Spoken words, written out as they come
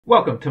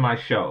Welcome to my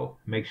show.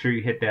 Make sure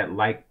you hit that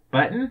like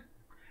button.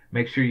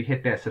 Make sure you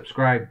hit that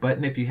subscribe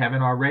button if you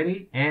haven't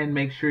already. And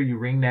make sure you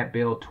ring that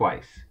bell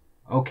twice.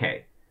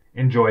 Okay,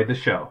 enjoy the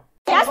show.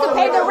 He has to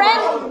pay the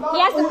rent, he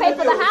has to pay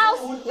for the house,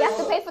 he has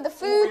to pay for the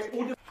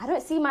food. I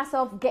don't see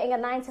myself getting a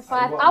 9 to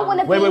 5. I want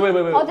to be... Wait.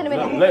 Hold on a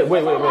minute.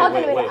 Wait.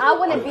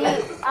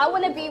 I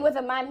want to be with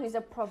a man who's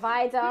a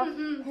provider,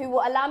 who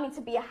will allow me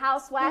to be a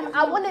housewife.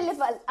 I want to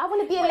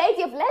be a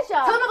lady of leisure.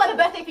 Tell them about the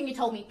birthday thing you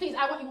told me. Please,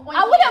 I wouldn't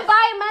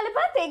buy a man a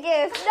birthday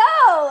gift.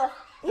 No.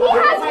 He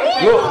has me.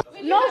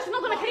 No, she's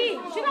not going to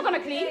clean. She's not going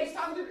to clean.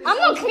 I'm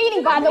not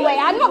cleaning, by the way.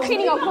 I'm not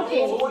cleaning or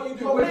cooking.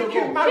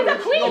 She's a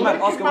queen.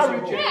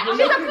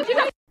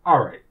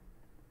 All right.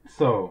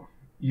 So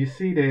you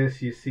see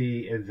this, you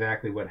see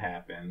exactly what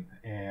happened.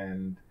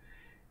 And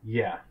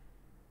yeah,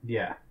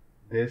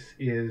 this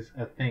is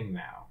a thing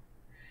now.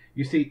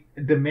 You see,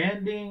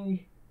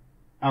 demanding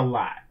a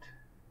lot,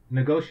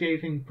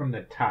 negotiating from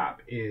the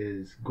top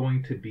is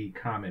going to be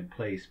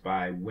commonplace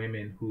by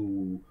women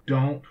who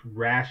don't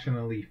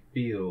rationally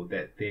feel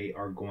that they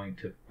are going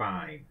to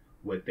find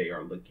what they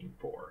are looking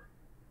for.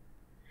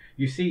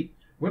 You see,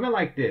 women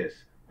like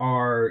this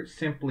are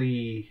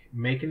simply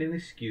making an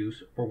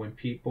excuse for when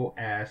people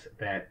ask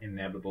that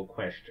inevitable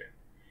question.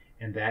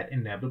 And that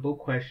inevitable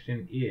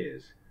question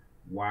is,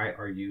 why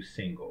are you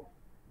single?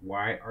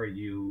 Why are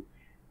you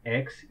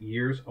X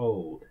years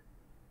old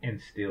and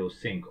still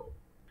single?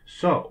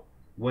 So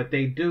what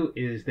they do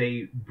is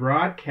they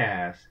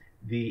broadcast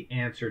the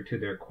answer to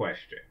their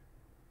question.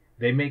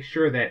 They make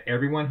sure that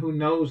everyone who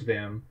knows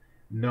them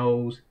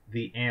knows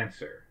the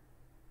answer.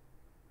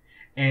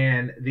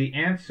 And the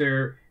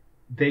answer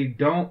the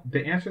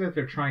answer that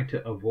they're trying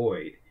to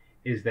avoid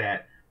is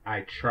that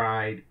I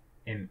tried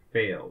and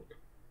failed.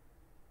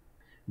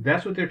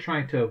 That's what they're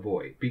trying to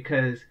avoid,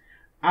 because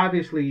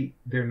obviously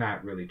they're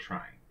not really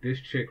trying.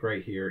 This chick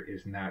right here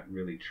is not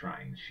really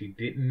trying. She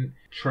didn't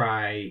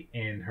try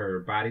in her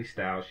body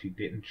style. She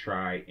didn't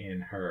try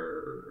in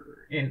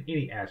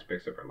any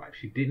aspects of her life.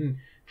 She didn't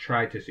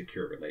try to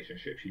secure a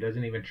relationship. She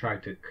doesn't even try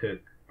to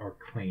cook or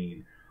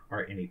clean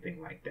or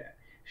anything like that.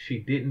 She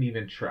didn't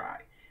even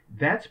try.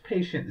 That's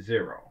patient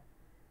zero.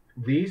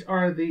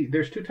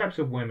 There's two types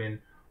of women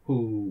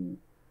who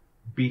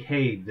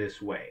behave this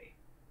way.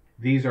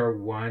 These are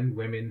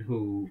women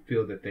who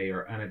feel that they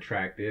are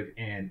unattractive,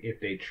 and if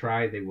they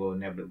try, they will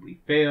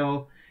inevitably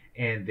fail,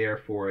 and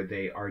therefore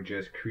they are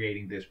just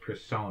creating this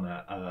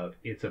persona of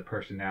it's a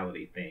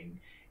personality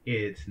thing.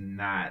 It's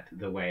not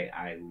the way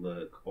I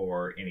look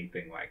or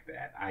anything like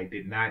that. I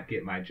did not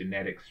get my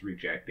genetics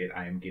rejected.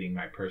 I am getting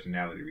my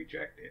personality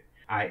rejected.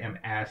 I am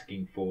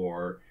asking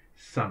for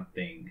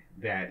something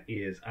that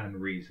is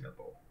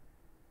unreasonable.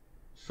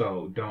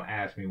 So don't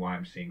ask me why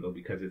I'm single,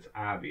 because it's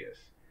obvious.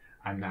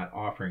 I'm not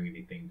offering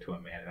anything to a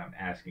man, and I'm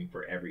asking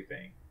for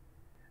everything.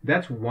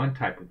 That's one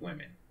type of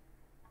woman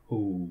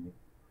who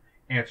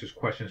answers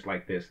questions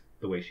like this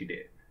the way she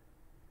did.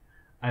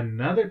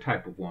 Another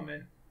type of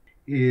woman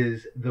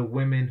is the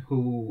women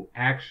who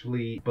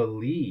actually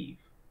believe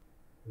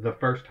the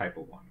first type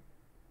of woman.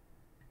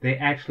 They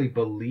actually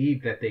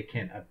believe that they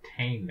can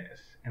obtain this.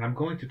 And I'm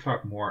going to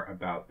talk more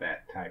about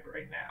that type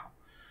right now.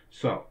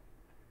 So,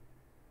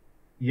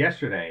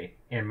 yesterday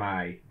in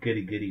my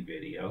goody goody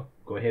video,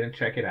 go ahead and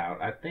check it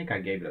out. I think I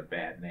gave it a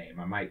bad name.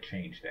 I might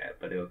change that,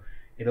 but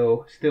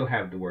it'll still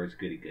have the words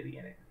goody goody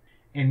in it.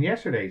 In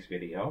yesterday's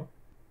video,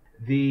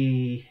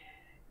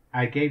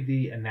 I gave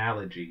the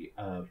analogy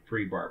of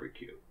free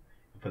barbecue.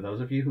 For those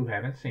of you who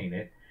haven't seen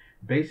it,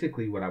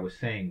 basically what I was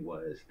saying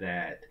was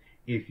that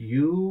if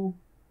you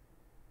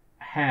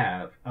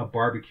have a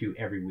barbecue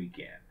every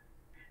weekend,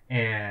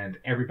 and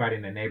everybody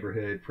in the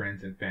neighborhood,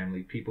 friends and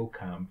family, people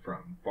come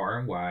from far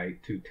and wide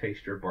to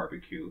taste your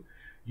barbecue,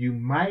 you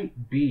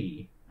might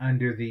be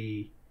under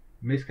the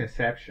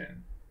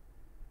misconception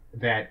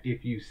that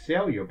if you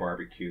sell your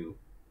barbecue,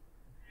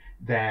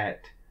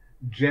 that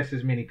just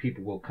as many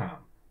people will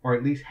come, or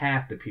at least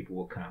half the people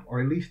will come, or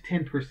at least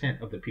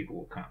 10% of the people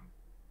will come.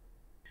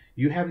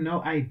 You have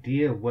no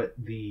idea what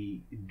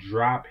the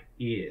drop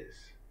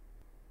is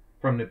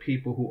from the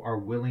people who are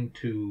willing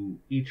to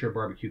eat your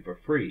barbecue for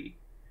free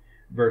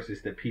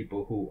versus the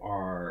people who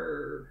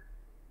are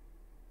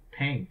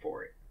paying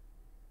for it,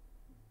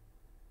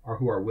 or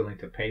who are willing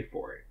to pay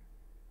for it.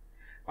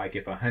 Like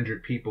if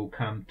 100 people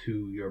come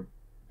to your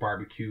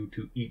barbecue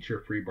to eat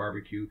your free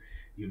barbecue,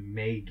 you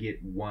may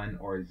get 1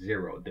 or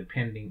 0,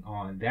 depending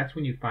on, that's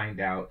when you find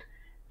out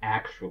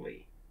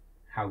actually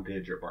how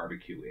good your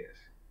barbecue is.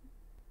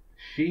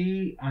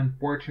 She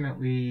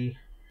unfortunately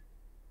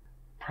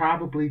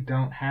probably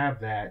don't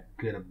have that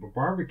good of a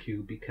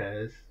barbecue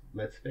because,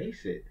 let's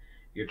face it,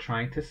 you're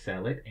trying to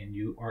sell it and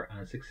you are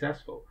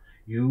unsuccessful.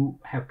 You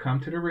have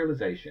come to the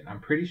realization, I'm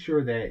pretty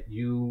sure that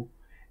you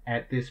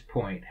at this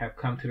point have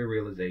come to the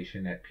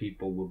realization that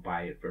people will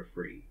buy it for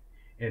free.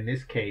 In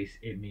this case,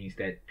 it means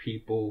that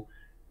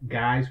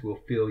guys will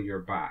fill your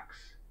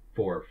box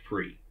for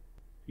free.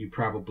 You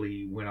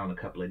probably went on a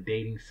couple of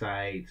dating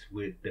sites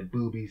with the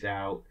boobies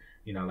out,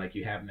 like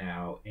you have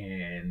now,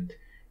 and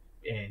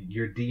and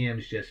your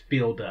DMs just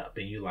filled up,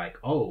 and you're like,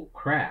 oh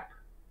crap,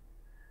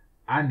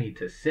 I need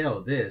to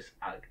sell this,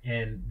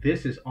 and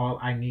this is all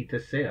I need to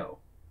sell.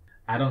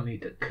 I don't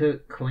need to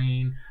cook,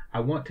 clean. I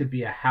want to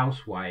be a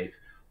housewife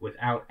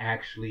without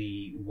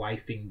actually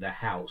wifing the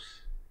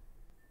house,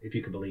 if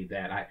you can believe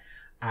that.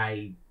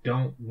 I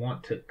don't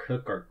want to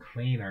cook or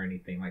clean or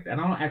anything like that.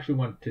 I don't actually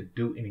want to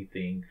do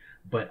anything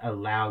but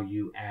allow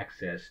you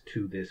access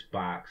to this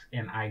box.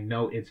 And I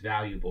know it's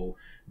valuable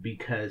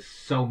because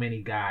so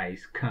many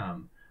guys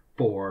come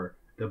for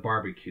the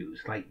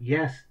barbecues. Like,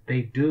 yes,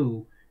 they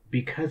do,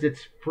 because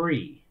it's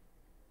free.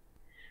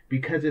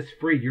 Because it's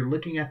free. You're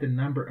looking at the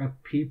number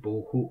of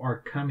people who are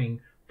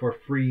coming for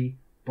free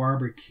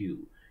barbecue.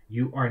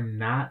 You are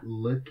not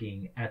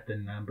looking at the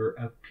number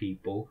of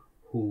people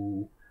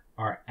who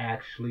are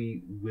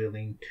actually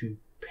willing to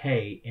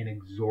pay an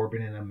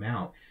exorbitant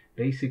amount.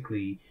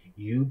 Basically,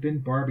 you've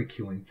been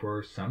barbecuing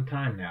for some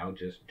time now,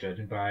 just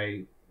judging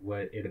by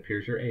what it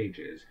appears your age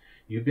is.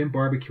 You've been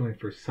barbecuing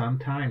for some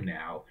time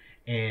now,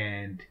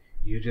 and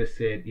you just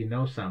said, you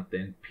know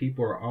something,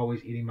 people are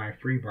always eating my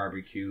free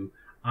barbecue.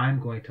 I'm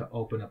going to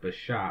open up a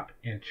shop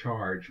and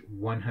charge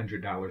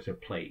 $100 a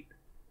plate.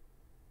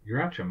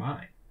 You're out your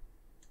mind.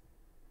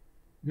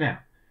 Now,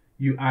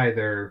 you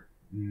either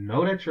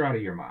know that you're out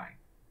of your mind,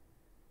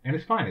 and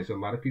it's fine. There's a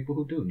lot of people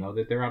who do know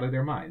that they're out of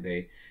their mind.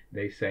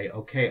 They say,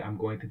 okay, I'm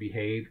going to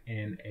behave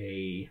in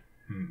a,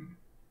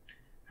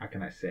 how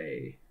can I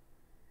say,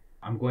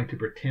 I'm going to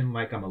pretend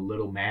like I'm a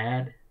little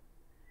mad.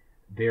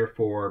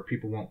 Therefore,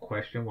 people won't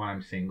question why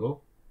I'm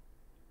single.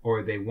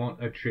 Or they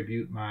won't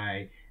attribute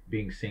my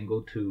being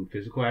single to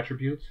physical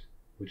attributes,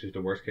 which is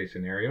the worst case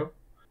scenario.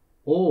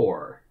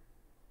 Or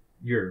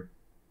you're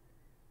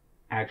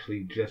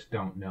actually just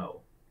don't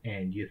know,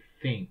 and you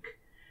think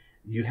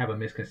you have a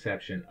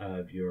misconception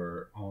of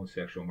your own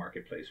sexual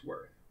marketplace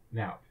worth.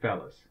 Now,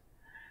 fellas,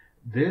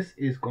 this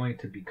is going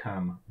to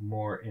become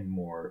more and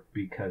more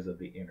because of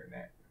the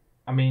internet.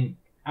 I mean,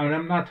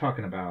 I'm not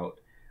talking about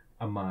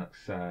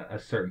amongst a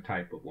certain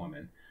type of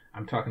woman.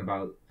 I'm talking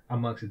about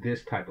amongst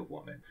this type of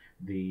woman.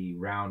 The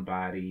round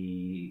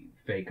body,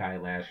 fake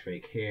eyelash,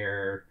 fake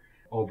hair,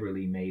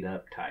 overly made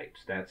up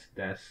types.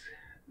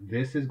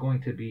 This is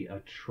going to be a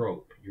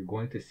trope. You're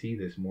going to see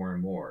this more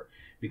and more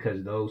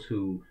because those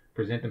who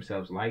present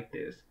themselves like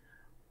this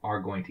are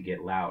going to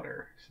get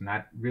louder. It's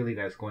not really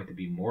that's going to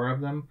be more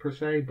of them per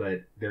se,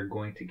 but they're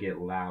going to get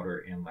louder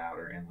and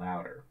louder and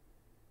louder.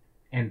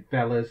 And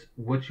fellas,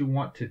 what you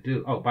want to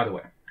do, oh, by the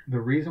way, the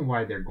reason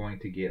why they're going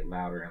to get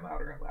louder and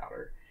louder and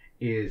louder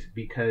is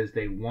because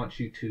they want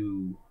you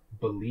to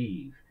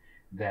believe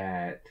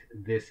that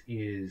this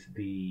is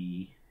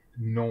the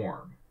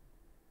norm,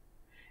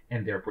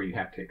 and therefore you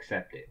have to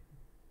accept it.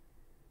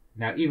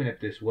 Now, even if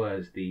this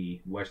was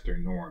the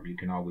Western norm, you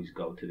can always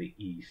go to the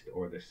East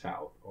or the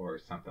South or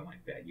something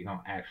like that. You don't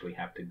actually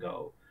have to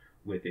go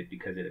with it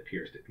because it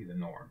appears to be the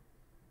norm.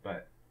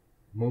 But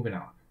moving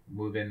on,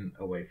 moving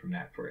away from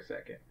that for a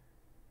second.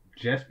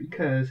 Just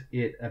because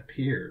it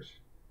appears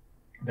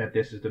that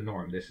this is the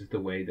norm, this is the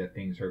way that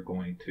things are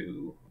going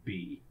to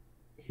be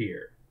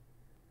here,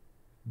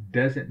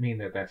 doesn't mean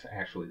that that's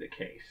actually the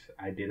case.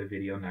 I did a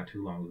video not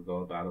too long ago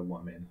about a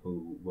woman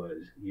who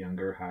was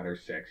younger, hotter,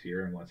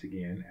 sexier, and once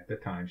again, at the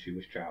time, she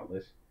was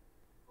childless,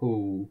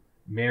 who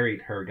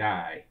married her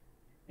guy,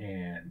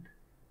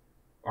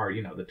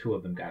 the two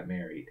of them got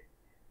married,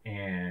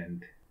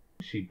 and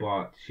she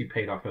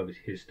paid off of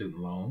his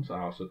student loans. I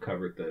also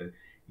covered the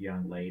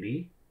young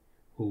lady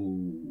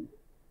who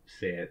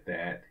said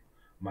that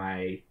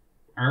my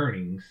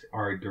earnings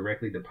are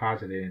directly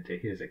deposited into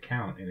his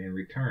account, and in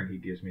return he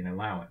gives me an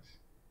allowance.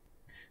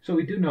 So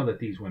we do know that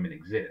these women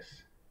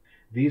exist.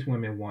 These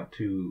women want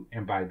to,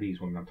 and by these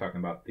women I'm talking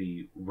about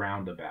the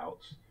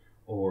roundabouts,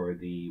 or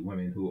the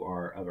women who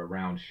are of a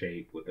round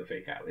shape with the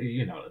fake eye.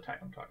 You know the type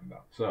I'm talking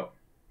about. So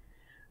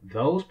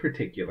those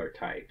particular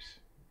types,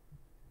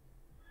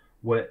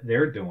 what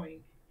they're doing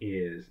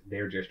is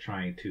they're just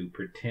trying to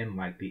pretend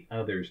like the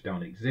others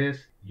don't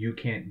exist. You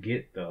can't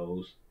get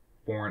those,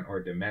 foreign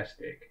or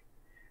domestic.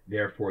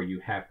 Therefore, you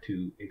have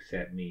to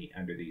accept me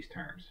under these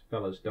terms.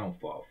 Fellas, don't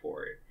fall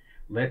for it.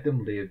 Let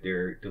them live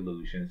their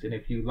delusions. And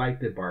if you like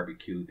the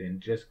barbecue, then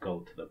just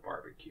go to the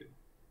barbecue.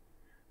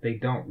 They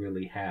don't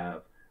really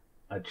have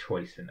a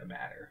choice in the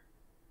matter,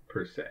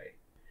 per se.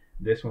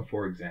 This one,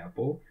 for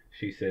example,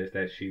 she says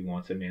that she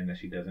wants a man that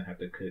she doesn't have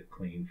to cook,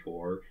 clean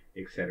for,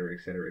 etc.,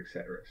 etc.,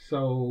 etc.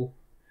 So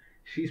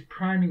she's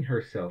priming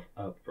herself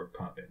up for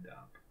pump and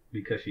dump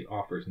because she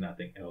offers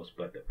nothing else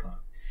but the pump.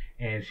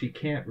 And she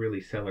can't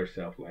really sell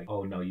herself like,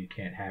 oh no, you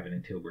can't have it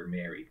until we're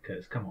married,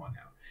 because come on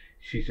now.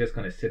 She's just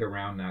going to sit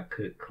around, not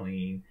cook,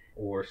 clean,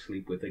 or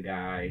sleep with a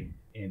guy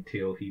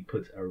until he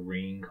puts a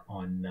ring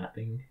on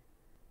nothing.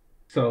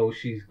 So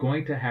she's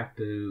going to have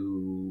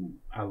to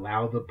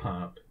allow the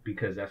pump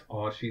because that's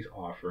all she's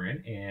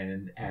offering,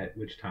 and at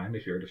which time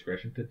it's your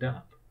discretion to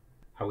dump.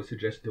 I would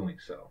suggest doing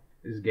so.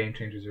 This is Game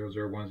Changer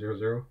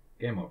 00100.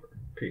 Game over.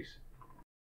 Peace.